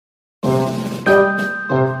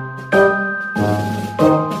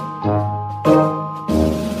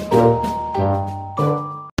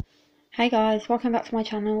guys, welcome back to my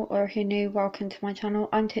channel, or if you're new, welcome to my channel.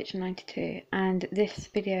 I'm Teacher92 and this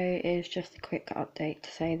video is just a quick update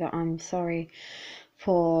to say that I'm sorry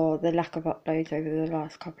for the lack of uploads over the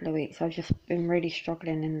last couple of weeks. I've just been really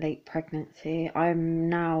struggling in late pregnancy. I'm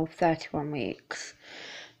now 31 weeks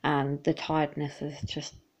and the tiredness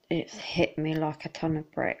is it's hit me like a ton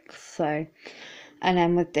of bricks. And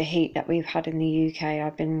then with the heat that we've had in the UK,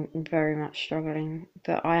 I've been very much struggling,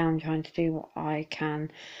 but I am trying to do what I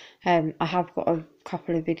can. I have got a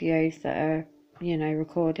couple of videos that are,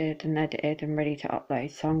 recorded and edited and ready to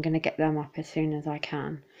upload, so I'm going to get them up as soon as I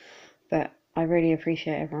can. But I really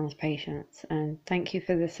appreciate everyone's patience, and thank you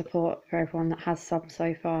for the support for everyone that has subbed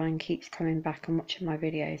so far and keeps coming back and watching my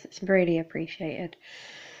videos. It's really appreciated.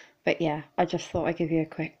 But yeah, I just thought I'd give you a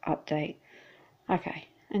quick update. Okay.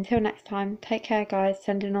 Until next time, take care guys,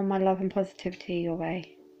 sending all my love and positivity your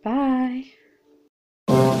way. Bye!